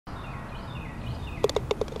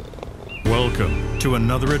Welcome to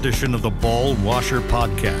another edition of the Ball Washer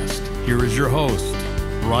Podcast. Here is your host,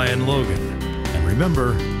 Ryan Logan. And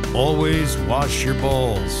remember, always wash your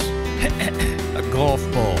balls. Golf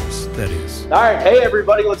balls, that is. All right. Hey,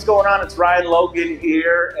 everybody. What's going on? It's Ryan Logan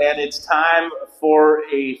here, and it's time for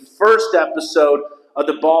a first episode of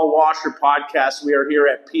the Ball Washer Podcast. We are here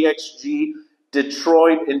at PXG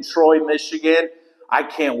Detroit in Troy, Michigan. I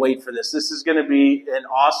can't wait for this. This is going to be an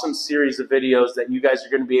awesome series of videos that you guys are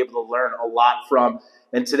going to be able to learn a lot from.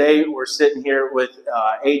 And today we're sitting here with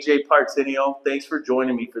AJ Partinio. Thanks for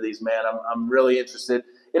joining me for these, man. I'm really interested.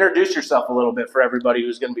 Introduce yourself a little bit for everybody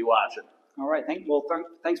who's going to be watching. All right.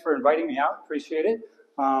 Thanks for inviting me out. Appreciate it.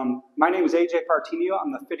 My name is AJ Partinio.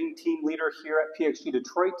 I'm the fitting team leader here at PXG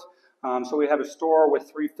Detroit. So we have a store with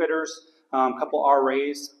 3 fitters, a couple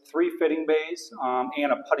RAs, 3 fitting bays,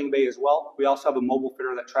 and a putting bay as well. We also have a mobile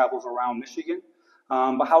fitter that travels around Michigan.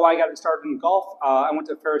 But how I got started in golf, I went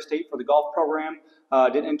to Ferris State for the golf program,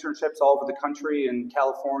 did internships all over the country in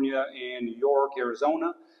California and New York,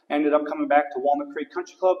 Arizona. Ended up coming back to Walnut Creek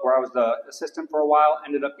Country Club, where I was the assistant for a while.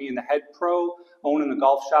 Ended up being the head pro, owning the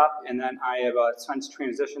golf shop, and then I have since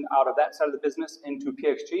transitioned out of that side of the business into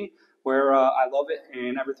PXG, where I love it,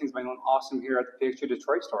 and everything's been going awesome here at the PXG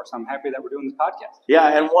Detroit store. So I'm happy that we're doing this podcast.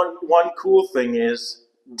 Yeah, and one cool thing is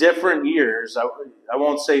different years. I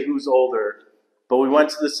won't say who's older, but we went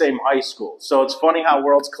to the same high school. So it's funny how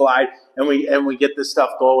worlds collide, and we get this stuff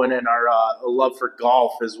going, and our love for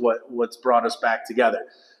golf is what's brought us back together.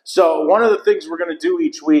 So one of the things we're going to do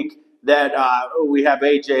each week that we have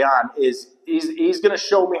AJ on is he's going to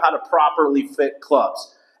show me how to properly fit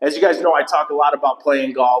clubs. As you guys know, I talk a lot about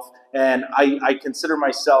playing golf, and I consider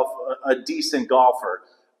myself a decent golfer.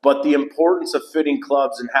 But the importance of fitting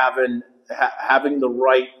clubs and having the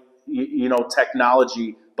right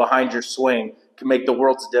technology behind your swing can make the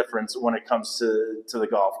world's difference when it comes to the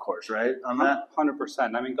golf course, right? On that,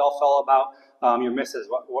 100%. I mean, golf's all about your misses.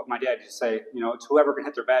 What my dad used to say, it's whoever can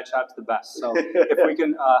hit their bad shots the best. So if we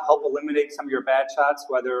can help eliminate some of your bad shots,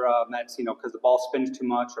 whether that's because the ball spins too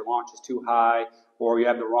much or launches too high, or you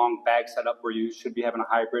have the wrong bag set up where you should be having a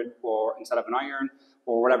hybrid or instead of an iron,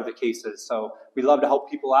 or whatever the case is. So we love to help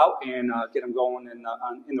people out and get them going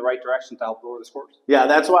in the right direction to help lower the scores. Yeah,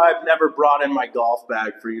 that's why I've never brought in my golf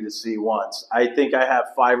bag for you to see once. I think I have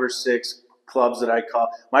 5 or 6 clubs that I call.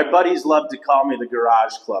 My buddies love to call me the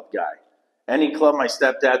garage club guy. Any club my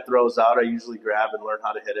stepdad throws out, I usually grab and learn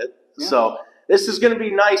how to hit it. Yeah. So this is going to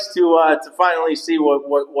be nice to finally see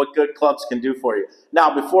what good clubs can do for you.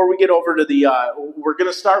 Now, before we get over to we're going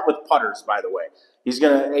to start with putters, by the way. AJ's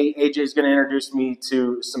going to introduce me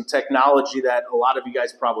to some technology that a lot of you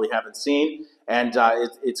guys probably haven't seen, and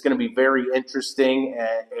it's going to be very interesting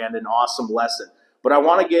and an awesome lesson. But I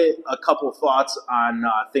want to get a couple of thoughts on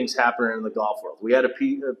things happening in the golf world. We had a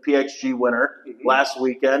PXG winner last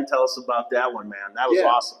weekend. Tell us about that one, man. That was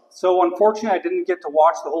awesome. So unfortunately, I didn't get to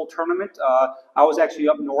watch the whole tournament. I was actually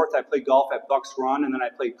up north. I played golf at Bucks Run, and then I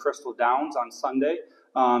played Crystal Downs on Sunday.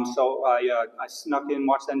 So I snuck in,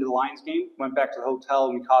 watched the end of the Lions game, went back to the hotel,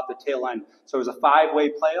 and we caught the tail end. So it was a 5-way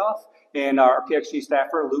playoff, and our PXG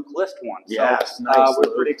staffer, Luke List, won. Yes, so nice.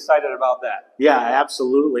 We're pretty excited about that. Yeah,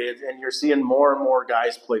 absolutely. And you're seeing more and more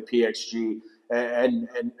guys play PXG, and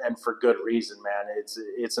for good reason, man.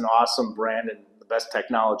 It's an awesome brand and the best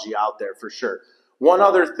technology out there for sure. One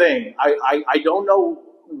other thing, I don't know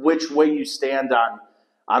which way you stand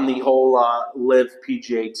on the whole Live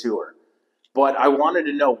PGA Tour. But I wanted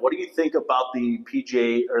to know, what do you think about the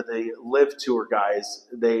PGA or the Live Tour guys?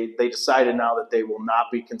 They decided now that they will not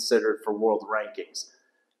be considered for world rankings.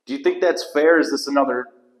 Do you think that's fair? Is this another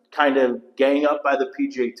kind of gang up by the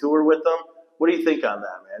PGA Tour with them? What do you think on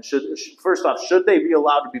that, man? First off, should they be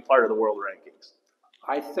allowed to be part of the world rankings?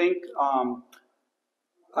 I think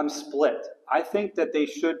I'm split. I think that they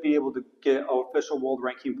should be able to get official world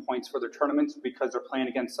ranking points for their tournaments because they're playing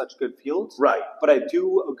against such good fields. Right. But I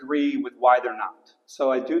do agree with why they're not.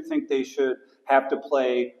 So I do think they should have to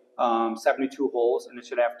play 72 holes, and it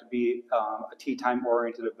should have to be a tee time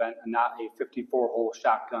oriented event and not a 54-hole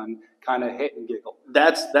shotgun kind of hit and giggle.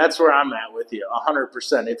 That's where I'm at with you,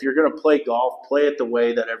 100%. If you're going to play golf, play it the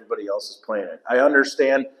way that everybody else is playing it. I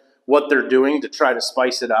understand what they're doing to try to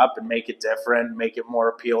spice it up and make it different, make it more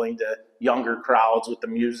appealing to younger crowds with the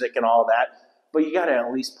music and all that. But you got to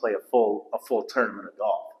at least play a full tournament of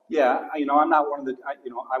golf. Yeah, I'm not one of the.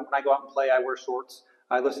 When I go out and play, I wear shorts.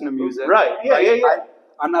 I listen to music. Right. Yeah.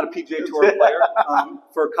 I'm not a PGA Tour player.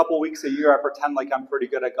 For a couple weeks a year, I pretend like I'm pretty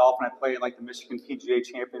good at golf, and I play in like the Michigan PGA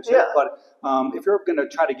Championship. Yeah. But if you're going to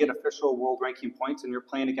try to get official world ranking points and you're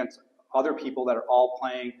playing against other people that are all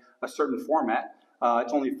playing a certain format,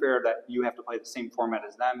 it's only fair that you have to play the same format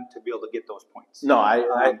as them to be able to get those points. No,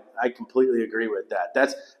 I completely agree with that.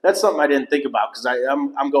 That's something I didn't think about because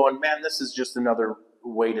I'm going, man, this is just another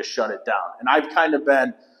way to shut it down. And I've kind of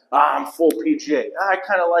been, I'm full PGA. I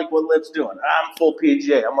kind of like what Liv's doing. I'm full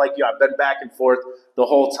PGA. I'm like, I've been back and forth the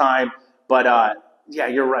whole time. But yeah,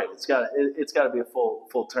 you're right. It's got to be a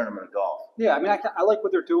full tournament of golf. Yeah, I mean, I like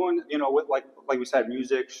what they're doing. With like we said,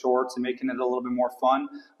 music, shorts, and making it a little bit more fun.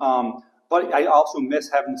 But I also miss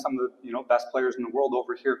having some of the best players in the world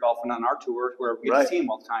over here golfing on our tour, where we get to see them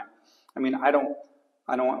all the time. I mean, I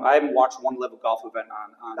haven't watched one live golf event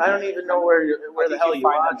on. I don't even know where the hell you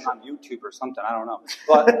watch on YouTube or something. I don't know.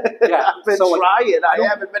 But yeah, I've been trying. I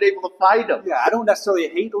haven't been able to find them. Yeah, I don't necessarily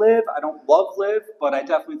hate Live. I don't love Live, but I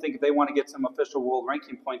definitely think if they want to get some official world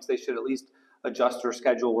ranking points, they should at least adjust their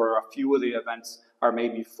schedule where a few of the events are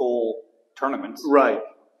maybe full tournaments. Right.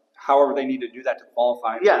 However, they need to do that to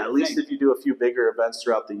qualify. Yeah, at least if you do a few bigger events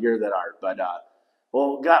throughout the year that are. But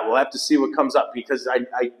well, God, we'll have to see what comes up because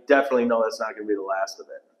I definitely know that's not going to be the last of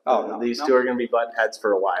it. Oh, no, These two are going to be button heads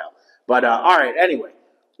for a while. But all right, anyway,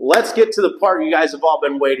 let's get to the part you guys have all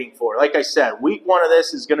been waiting for. Like I said, week 1 of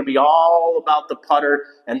this is going to be all about the putter,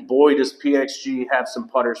 and boy, does PXG have some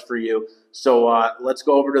putters for you. So let's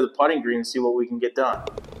go over to the putting green and see what we can get done.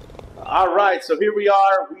 All right, so here we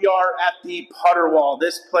are. We are at the putter wall.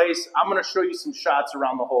 This place, I'm going to show you some shots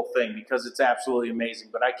around the whole thing because it's absolutely amazing.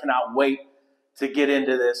 But I cannot wait to get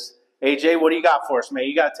into this. AJ, what do you got for us, man?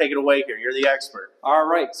 You got to take it away here. You're the expert. All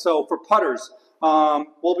right, so for putters,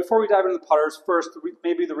 well, before we dive into the putters, first,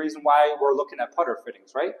 maybe the reason why we're looking at putter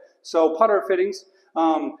fittings, right? So putter fittings,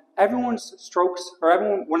 everyone's strokes, or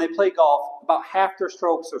everyone, when they play golf, about half their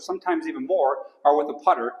strokes, or sometimes even more, are with a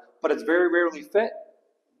putter, but it's very rarely fit,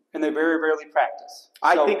 and they very rarely practice.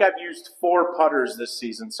 I think I've used 4 putters this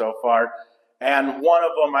season so far, and one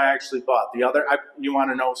of them I actually bought. The other, you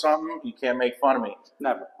want to know something? You can't make fun of me.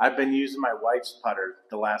 Never. I've been using my wife's putter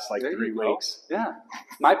the last 3 weeks. Yeah.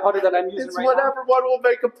 My putter that I'm using it's right whatever one will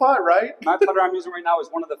make a putt, right? My putter I'm using right now is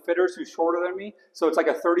one of the fitters who's shorter than me. So it's like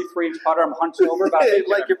a 33-inch putter. I'm hunched over about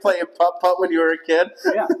like you're playing putt-putt when you were a kid?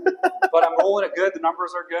 Yeah. But I'm rolling it good. The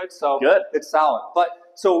numbers are good. So good. It's solid. But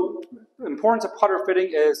so the importance of putter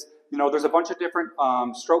fitting is, there's a bunch of different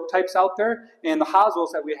stroke types out there, and the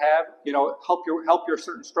hosels that we have, help your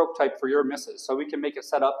certain stroke type for your misses. So we can make it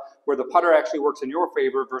set up where the putter actually works in your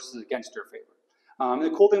favor versus against your favor. And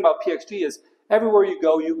the cool thing about PXG is everywhere you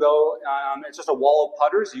go, it's just a wall of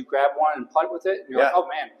putters. You grab one and putt with it, and you're like, oh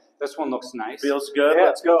man, this one looks nice. Feels good. Yeah,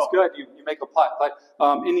 Let's go. Feels good. You make a putt.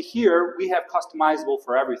 But in here, we have customizable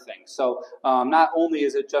for everything. So not only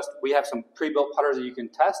is it just, we have some pre-built putters that you can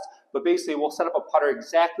test, but basically we'll set up a putter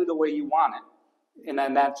exactly the way you want it. And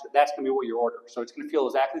then that's going to be what you order. So it's going to feel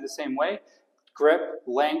exactly the same way. Grip,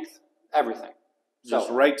 length, everything. Just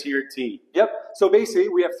right to your tee. Yep. So basically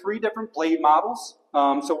we have 3 different blade models.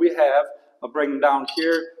 So we have, I'll bring them down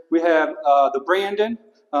here. We have the Brandon.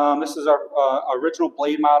 This is our original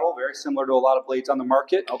blade model, very similar to a lot of blades on the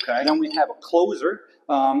market. Okay. And then we have a closer.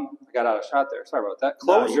 I got out of shot there. Sorry about that.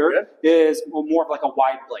 Closer is more of like a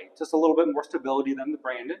wide blade, just a little bit more stability than the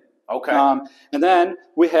Brandon. Okay. And then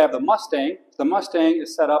we have the Mustang. The Mustang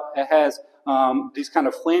is set up. It has these kind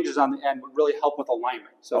of flanges on the end, would really help with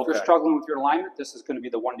alignment. So if you're struggling with your alignment, this is going to be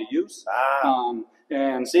the one to use.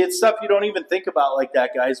 And see, it's stuff you don't even think about like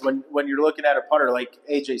that, guys. When you're looking at a putter, like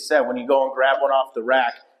AJ said, when you go and grab one off the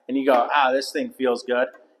rack and you go, this thing feels good.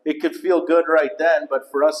 It could feel good right then, but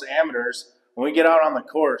for us amateurs, when we get out on the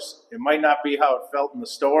course, it might not be how it felt in the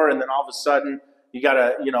store, and then all of a sudden you got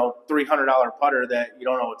a $300 putter that you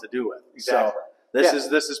don't know what to do with. Exactly. So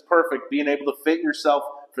this is perfect, being able to fit yourself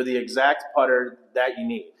for the exact putter that you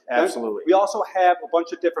need. Absolutely. We also have a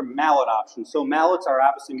bunch of different mallet options. So mallets are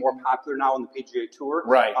obviously more popular now in the PGA Tour.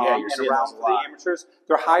 Right, yeah, you're and seeing around those a for the lot. amateurs.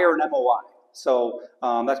 They're higher in MOI. So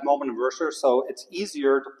that's moment inverser. So it's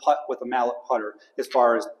easier to putt with a mallet putter as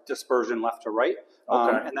far as dispersion left to right.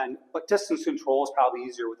 But distance control is probably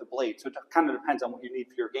easier with a blade. So it kind of depends on what you need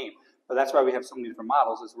for your game. But that's why we have so many different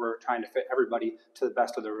models, is we're trying to fit everybody to the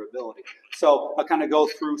best of their ability. So I'll kind of go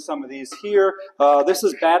through some of these here. This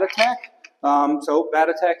is Bat Attack. So Bat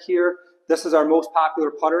Attack here, this is our most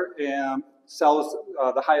popular putter. Sells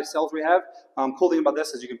the highest sells we have. Cool thing about this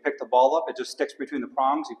is you can pick the ball up. It just sticks between the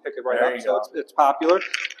prongs. You pick it right up, so it's popular.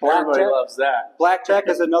 Everybody loves that. Blackjack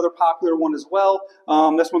is another popular one as well.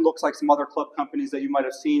 This one looks like some other club companies that you might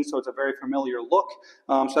have seen, so it's a very familiar look.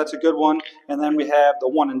 So that's a good one. And then we have the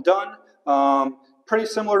One and Done. Pretty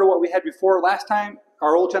similar to what we had before. Last time,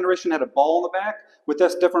 our old generation had a ball in the back, with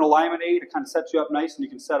this different alignment aid, it kind of sets you up nice and you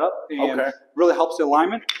can set up and really helps the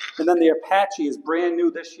alignment. And then the Apache is brand new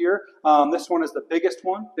this year. This one is the biggest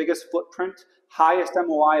one, biggest footprint, highest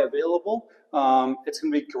MOI available. It's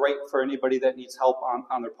going to be great for anybody that needs help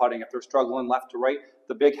on their putting. If they're struggling left to right,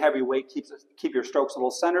 the big heavy weight keep your strokes a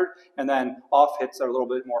little centered, and then off hits are a little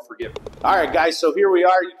bit more forgiving. All right, guys, so here we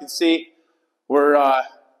are. You can see we're,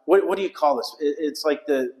 what do you call this? It's like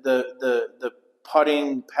the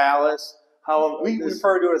putting palace. How we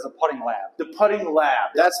refer to it as a putting lab. The putting lab.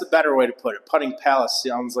 That's the better way to put it. Putting palace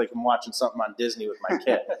sounds like I'm watching something on Disney with my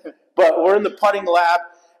kid. But we're in the putting lab,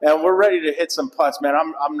 and we're ready to hit some putts. Man,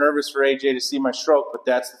 I'm nervous for AJ to see my stroke, but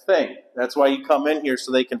that's the thing. That's why you come in here,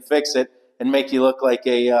 so they can fix it and make you look like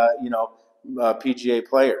a PGA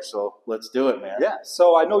player. So let's do it, man. Yeah.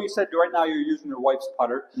 So I know you said right now you're using your wife's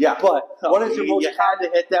putter. Yeah. But what is your most? You had to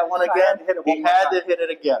hit that one again. He had to hit it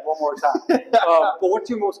again one more time. But what's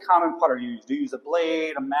your most common putter you use? Do you use a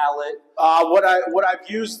blade, a mallet? What I've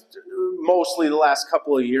used mostly the last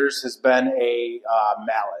couple of years has been a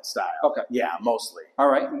mallet style. Okay. Yeah, mostly. All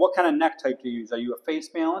right. And what kind of neck type do you use? Are you a face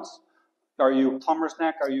balance? Are you a plumber's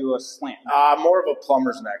neck? Are you a slant? More of a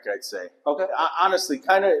plumber's neck, I'd say. Okay. Honestly,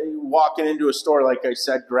 kind of walking into a store, like I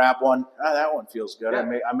said, grab one. That one feels good.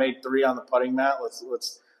 Yeah. I made 3 on the putting mat.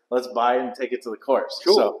 Let's buy it and take it to the course.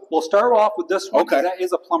 Cool. So, we'll start off with this one. Okay. That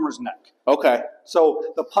is a plumber's neck. Okay.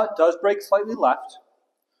 So the putt does break slightly left.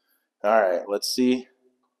 All right. Let's see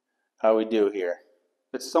how we do here.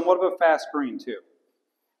 It's somewhat of a fast green too.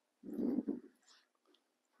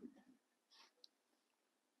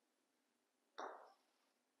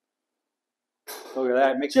 Look at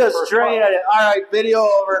that. It makes Just drain it. All right, video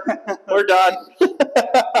over. We're done.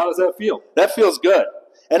 How does that feel? That feels good.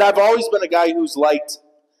 And I've always been a guy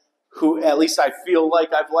who at least I feel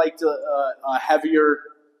like I've liked a heavier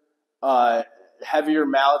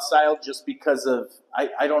mallet style, just because of,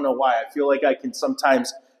 I don't know why. I feel like I can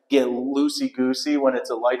sometimes get loosey-goosey when it's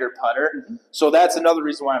a lighter putter. Mm-hmm. So that's another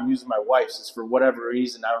reason why I'm using my wife's, is for whatever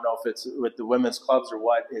reason. I don't know if it's with the women's clubs or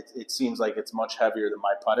what. It seems like it's much heavier than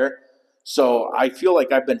my putter. So I feel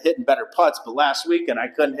like I've been hitting better putts, but last weekend I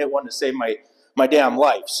couldn't hit one to save my damn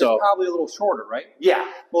life. So it's probably a little shorter, right? Yeah.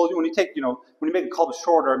 Well, when you make a club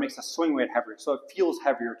shorter, it makes the swing weight heavier, so it feels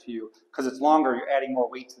heavier to you because it's longer. You're adding more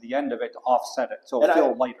weight to the end of it to offset it, so it'll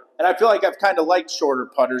feel lighter. And I feel like I've kind of liked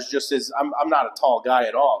shorter putters, just as I'm not a tall guy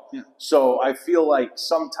at all. Yeah. So I feel like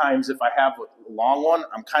sometimes if I have a long one,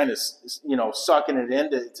 I'm kind of sucking it in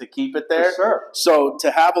to keep it there. For sure. So to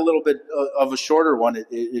have a little bit of a shorter one,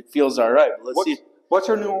 it feels all right. Let's see. What's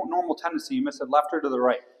your normal tendency? You miss it left or to the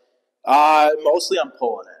right? Mostly I'm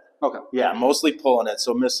pulling it. Okay. Yeah, mostly pulling it,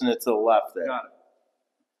 so missing it to the left there. Got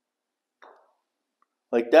it.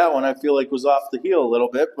 Like that one, I feel like was off the heel a little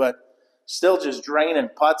bit, but still just draining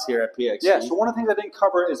putts here at PXG. Yeah, so one of the things I didn't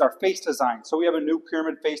cover is our face design. So we have a new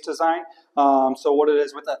pyramid face design. So what it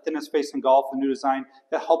is with that thinnest face in golf, the new design,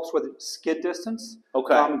 it helps with skid distance.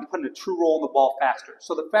 Okay. Putting a true roll in the ball faster.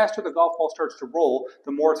 So the faster the golf ball starts to roll,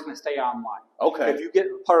 the more it's going to stay on line. Okay. If you get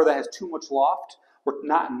a putter that has too much loft or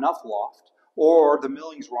not enough loft, or the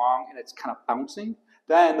milling's wrong and it's kind of bouncing,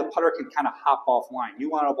 then the putter can kind of hop offline. You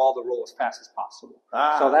want a ball to roll as fast as possible.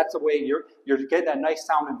 So that's the way you're getting that nice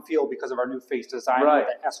sound and feel because of our new face design with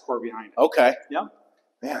the S-core behind it. Okay. Yeah.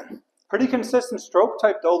 Man. Pretty consistent stroke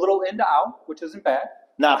type though, a little in to out, which isn't bad.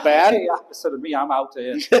 Not bad? The opposite of me, I'm out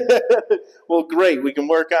to in. Well, great. We can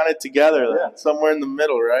work on it together then. Yeah. Somewhere in the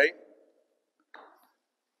middle, right?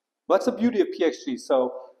 Well, that's the beauty of PXG.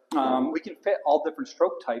 So we can fit all different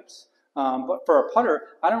stroke types. But for a putter,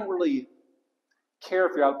 I don't really care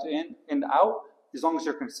if you're out to in to out, as long as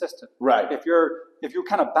you're consistent. Right. If you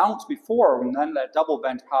kind of bounce before, and then that double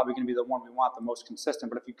bend's probably going to be the one we want the most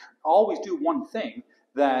consistent. But if you always do one thing,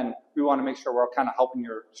 then we want to make sure we're kind of helping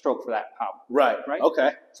your stroke for that power. Right. Right.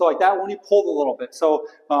 Okay. So like that one, you pulled a little bit. So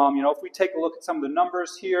if we take a look at some of the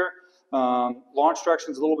numbers here, launch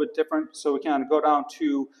direction is a little bit different. So we can go down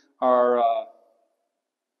to our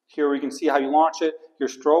here we can see how you launch it. Your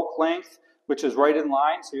stroke length, which is right in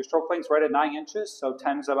line. So your stroke length is right at 9 inches, so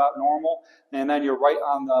 10 is about normal. And then you're right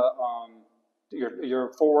on the,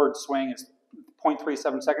 your forward swing is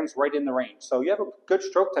 0.37 seconds, right in the range. So you have a good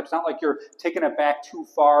stroke type. It's not like you're taking it back too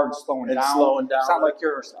far and slowing down. It's not like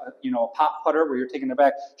you're, a pop putter where you're taking it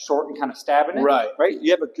back short and kind of stabbing it. Right. Right.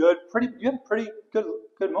 You have a pretty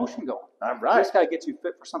good motion going. All right. This guy gets you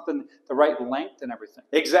fit for something the right length and everything.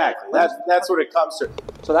 Exactly. That's what it comes to.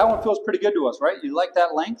 So that one feels pretty good to us, right? You like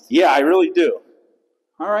that length? Yeah, I really do.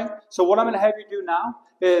 All right. So what I'm going to have you do now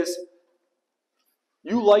is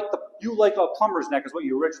you like a plumber's neck is what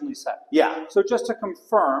you originally said. Yeah. So just to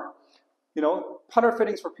confirm, putter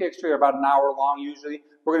fittings for PXG are about an hour long usually.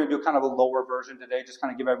 We're going to do kind of a lower version today, just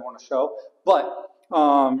kind of give everyone a show. But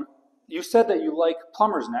you said that you like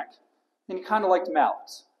plumber's neck, and you kind of liked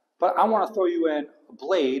mallets. But I want to throw you in a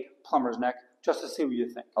blade plumber's neck just to see what you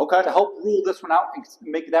think. Okay. To help rule this one out and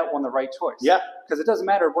make that one the right choice. Yeah. Because it doesn't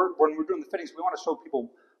matter. When we're doing the fittings, we want to show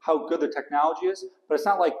people how good the technology is. But it's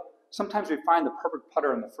not like sometimes we find the perfect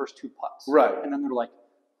putter in the first 2 putts. Right. And then they're like,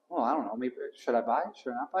 well, I don't know, maybe should I buy it?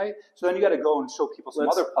 Should I not buy it? So then you got to go and show people some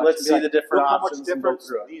other putters. Let's see the different look options how much difference and go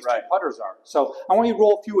through it. these Right. 2 putters are. So I want you to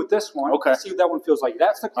roll a few with this one. Okay. See what that one feels like.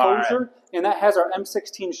 That's the closure, and that has our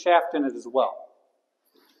M16 shaft in it as well.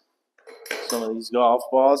 Some of these golf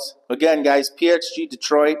balls. Again, guys, PXG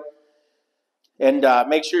Detroit. And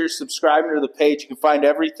make sure you're subscribing to the page. You can find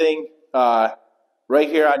everything right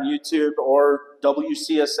here on YouTube or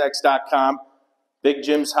WCSX.com. Big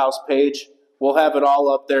Jim's house page. We'll have it all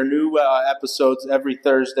up there. New episodes every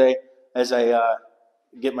Thursday as I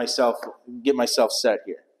get myself set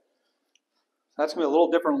here. That's going to be a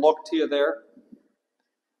little different look to you there.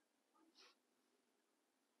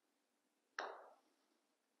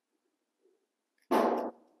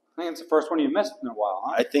 I think it's the first one you missed in a while,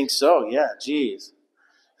 huh? I think so, yeah. Jeez.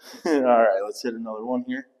 All right, let's hit another one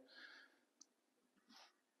here.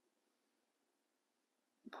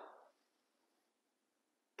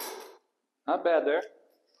 Not bad there.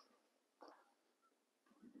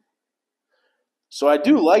 So I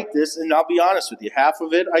do like this, and I'll be honest with you. Half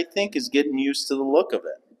of it, I think, is getting used to the look of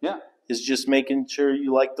it. Yeah. Is just making sure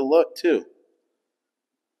you like the look, too.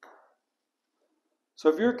 So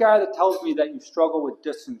if you're a guy that tells me that you struggle with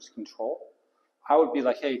distance control, I would be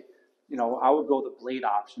like, hey, I would go the blade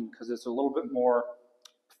option because it's a little bit more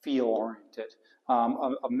feel-oriented.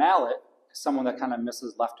 A mallet is someone that kind of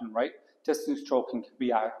misses left and right. Distance control can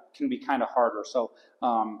be kind of harder. So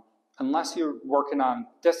unless you're working on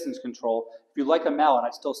distance control, if you like a mallet,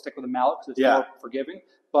 I'd still stick with a mallet because it's more forgiving.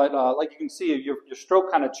 But like you can see, your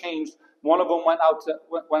stroke kind of changed. One of them went out to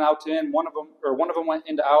in. One of them went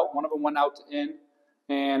in to out. One of them went out to in,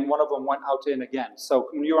 and one of them went out to in again. So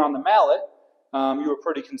when you were on the mallet, you were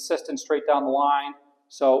pretty consistent straight down the line.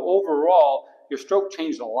 So overall, your stroke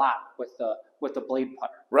changed a lot with the blade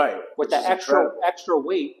putter. Right. With the extra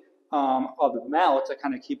weight of the mallets, that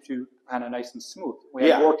kind of keeps you kind of nice and smooth. We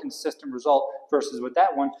had a more consistent result versus with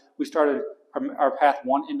that one. We started our path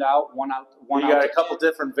one in to out, one out, one out. You got a couple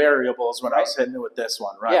different variables when I was hitting it with this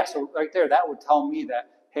one, right? Yeah. So right there, that would tell me that,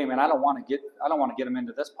 hey man, I don't want to get him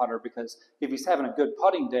into this putter because if he's having a good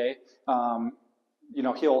putting day,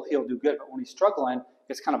 he'll do good. But when he's struggling,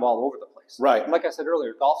 it's kind of all over the place. Right. And like I said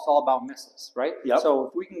earlier, golf's all about misses, right? Yep. So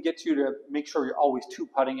if we can get you to make sure you're always 2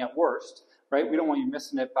 putting at worst, right? We don't want you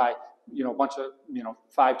missing it by a bunch of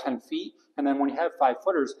 5-10 feet, and then when you have 5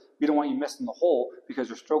 footers, we don't want you missing the hole because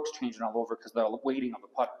your stroke's changing all over because the weighting of the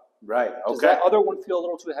putter. Right. Okay. Does that other one feel a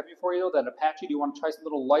little too heavy for you though? That Apache? Do you want to try something a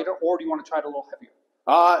little lighter, or do you want to try it a little heavier?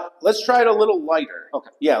 Let's try it a little lighter. Okay.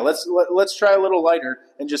 Yeah, let's try a little lighter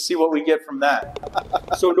and just see what we get from that.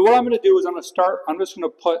 So what I'm going to do is I'm just going to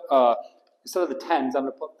put, instead of the 10s, I'm going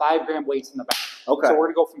to put 5-gram weights in the back. Okay. So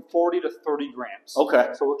we're going to go from 40 to 30 grams. Okay.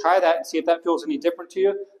 So we'll try that and see if that feels any different to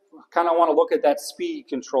you. Kind of want to look at that speed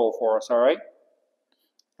control for us, all right?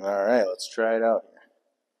 All right, let's try it out here.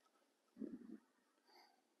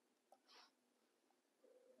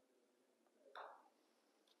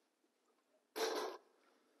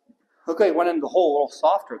 Okay, went into the hole a little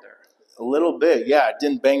softer there. A little bit, yeah. It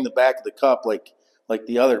didn't bang the back of the cup like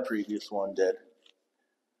the other previous one did.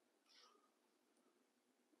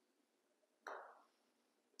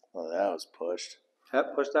 Oh, that was pushed.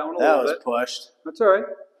 Yep, push that one a little bit. That was pushed. That's all right.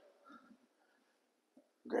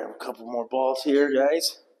 Grab a couple more balls here,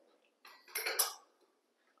 guys.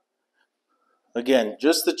 Again,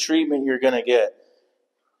 just the treatment you're going to get.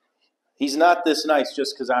 He's not this nice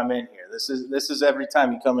just because I'm in here. This is every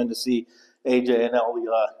time you come in to see AJ and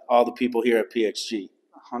all the people here at PXG.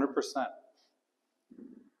 100%.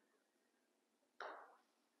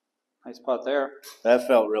 Nice putt there. That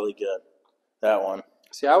felt really good, that one.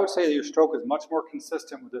 See, I would say that your stroke is much more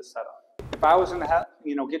consistent with this setup. If I was going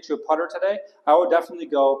to get you a putter today, I would definitely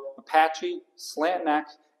go Apache, slant neck,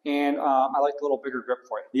 and I like a little bigger grip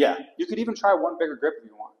for you. Yeah. You could even try one bigger grip if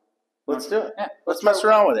you want. Let's do it. Yeah, let's mess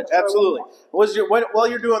around with it. Absolutely. While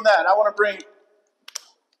you're doing that, I want to bring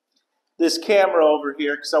this camera over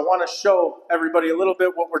here because I want to show everybody a little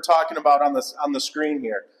bit what we're talking about on the screen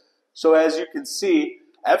here. So as you can see,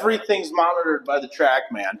 everything's monitored by the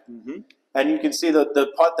TrackMan. Mm-hmm. And you can see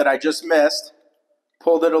the putt that I just missed.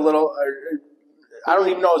 Pulled it a little. I don't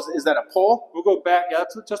even know. Is that a pull? We'll go back. Yeah,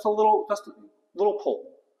 it's just a little pull.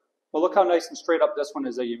 Well, look how nice and straight up this one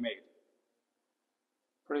is that you made.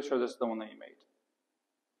 Pretty sure this is the one that you made.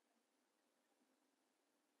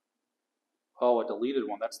 Oh, a deleted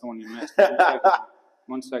one. That's the one you missed. 1 second.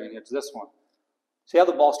 1 second. It's this one. See how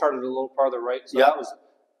the ball started a little farther right? So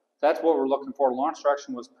that's what we're looking for. Launch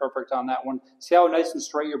direction was perfect on that one. See how nice and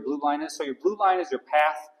straight your blue line is? So your blue line is your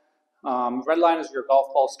path. Red line is your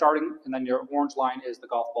golf ball starting, and then your orange line is the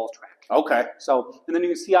golf ball track. Okay. So, and then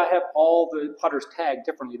you can see I have all the putters tagged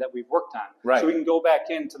differently that we've worked on. Right. So we can go back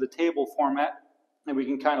into the table format, and we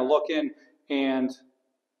can kind of look in and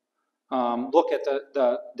look at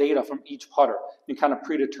the data from each putter and kind of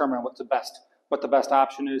predetermine what the best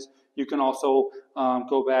option is. You can also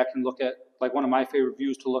go back and look at, like one of my favorite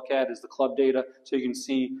views to look at is the club data, so you can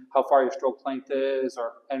see how far your stroke length is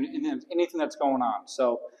or anything that's going on.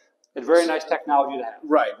 So it's very nice technology to have.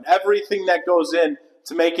 Right. Everything that goes in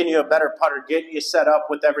to making you a better putter, getting you set up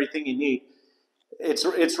with everything you need,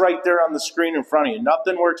 it's right there on the screen in front of you.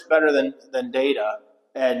 Nothing works better than data,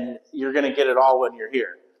 and you're going to get it all when you're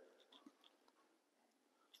here.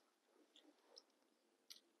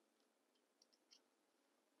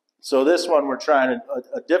 So this one we're trying a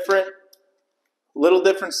little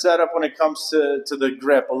different setup when it comes to the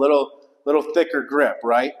grip, a little thicker grip,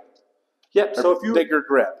 right? Yep. So if you bigger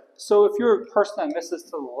grip. So if you're a person that misses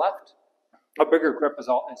to the left, a bigger grip is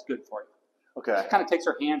good for you. Okay. It kind of takes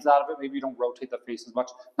your hands out of it. Maybe you don't rotate the face as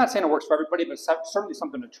much. I'm not saying it works for everybody, but it's certainly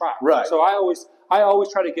something to try. Right. So I always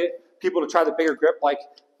try to get people to try the bigger grip. Like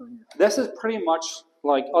this is pretty much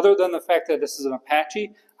like, other than the fact that this is an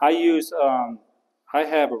Apache, I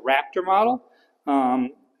have a Raptor model.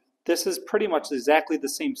 This is pretty much exactly the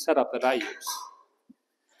same setup that I use.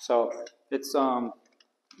 So it's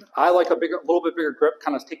I like a little bit bigger grip,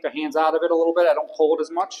 kind of take the hands out of it a little bit. I don't pull it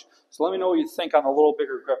as much. So let me know what you think on a little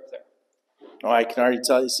bigger grip there. Oh, I can already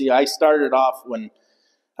tell you. See, I started off when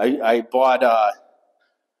I bought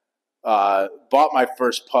my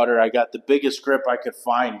first putter. I got the biggest grip I could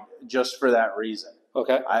find just for that reason.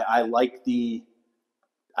 Okay. I like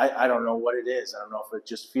I don't know what it is. I don't know if it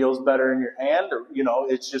just feels better in your hand or,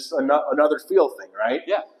 it's just another feel thing, right?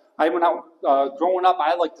 Yeah. Growing up,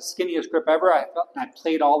 I liked the skinniest grip ever. I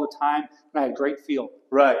played all the time, and I had great feel.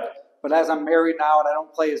 Right. But as I'm married now and I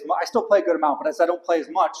don't play as much, I still play a good amount, but as I don't play as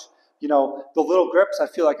much, the little grips, I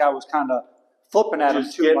feel like I was kind of flipping at them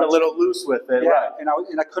too much. Getting a little loose with it. Yeah, right.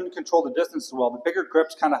 and I couldn't control the distance as well. The bigger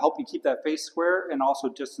grips kind of help me keep that face square and also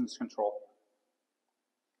distance control.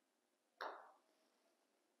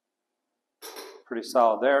 Pretty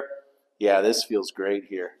solid there. Yeah, this feels great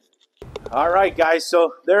here. All right, guys,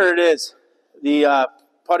 so there it is. The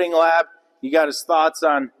putting lab. You got his thoughts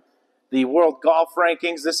on the World Golf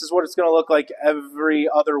Rankings. This is what it's going to look like every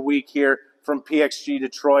other week here from PXG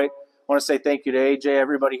Detroit. I want to say thank you to AJ,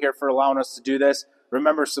 everybody here, for allowing us to do this.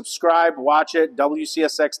 Remember, subscribe, watch it,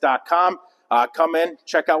 WCSX.com. Come in,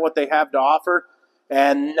 check out what they have to offer.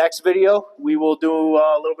 And next video, we will do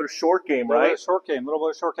a little bit of short game, right? A little bit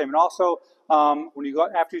of short game. And also, when you go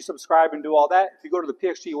after you subscribe and do all that, if you go to the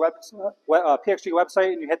PXG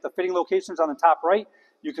website and you hit the fitting locations on the top right,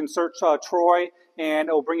 you can search Troy, and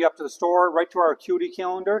it will bring you up to the store, right to our acuity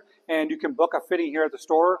calendar, and you can book a fitting here at the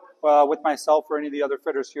store with myself or any of the other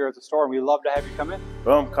fitters here at the store, and we'd love to have you come in.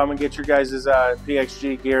 Boom, come and get your guys'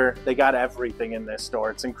 PXG gear. They got everything in this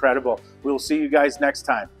store. It's incredible. We'll see you guys next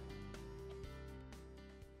time.